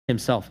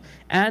himself.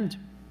 And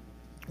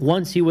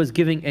once he was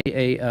giving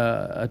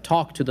a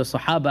talk to the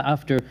Sahaba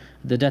after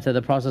the death of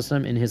the Prophet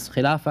ﷺ in his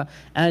Khilafa,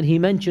 and he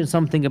mentioned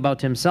something about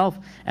himself,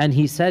 and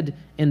he said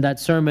in that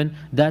sermon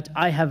that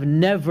I have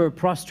never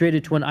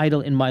prostrated to an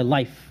idol in my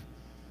life.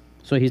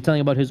 So he's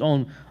telling about his own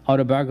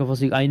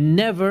autobiography. I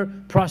never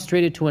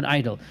prostrated to an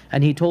idol.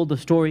 And he told the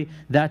story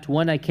that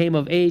when I came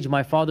of age,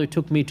 my father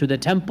took me to the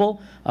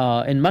temple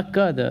in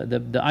Mecca,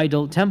 the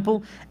idol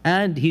temple,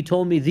 and he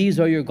told me, these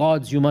are your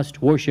gods, you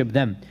must worship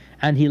them.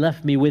 And he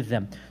left me with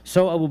them. So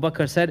Abu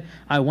Bakr said,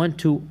 I went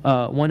to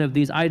one of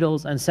these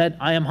idols and said,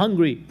 I am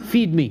hungry,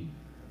 feed me.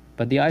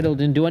 But the idol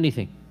didn't do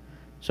anything.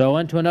 So I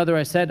went to another,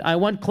 I said, I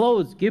want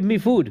clothes, give me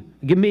food,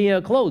 give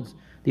me clothes.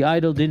 The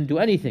idol didn't do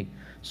anything.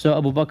 So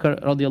Abu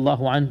Bakr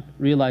radiallahu anh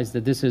realized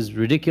that this is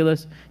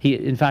ridiculous. He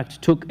in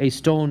fact took a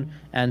stone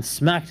and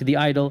smacked the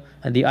idol,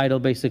 and the idol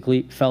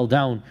basically fell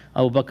down.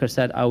 Abu Bakr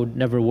said, I would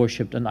never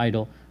worship an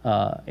idol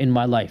in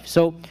my life.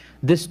 So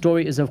this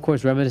story is of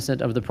course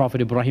reminiscent of the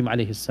Prophet Ibrahim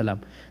alayhi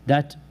salam,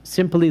 that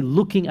simply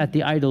looking at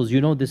the idols,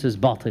 you know this is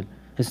batil.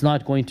 It's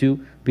not going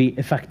to be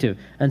effective.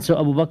 And so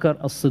Abu Bakr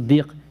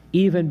as-Siddiq,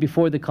 even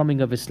before the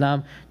coming of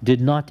Islam, did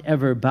not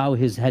ever bow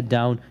his head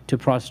down to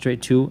prostrate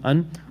to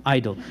an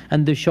idol.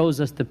 And this shows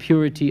us the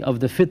purity of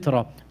the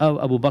fitrah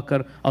of Abu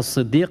Bakr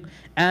as-Siddiq.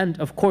 And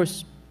of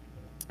course,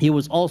 he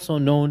was also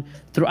known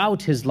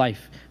throughout his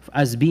life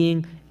as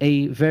being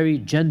a very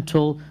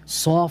gentle,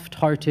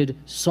 soft-hearted,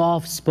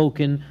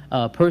 soft-spoken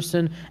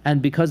person.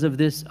 And because of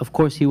this, of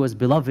course, he was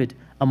beloved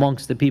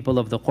amongst the people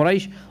of the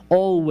Quraysh.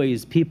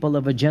 Always people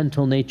of a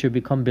gentle nature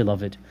become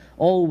beloved.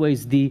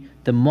 Always the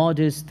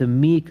modest, the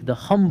meek, the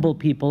humble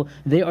people,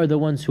 they are the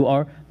ones who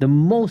are the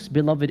most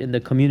beloved in the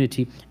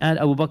community. And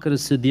Abu Bakr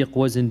as-Siddiq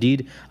was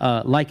indeed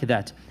like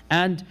that.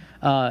 And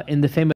in the famous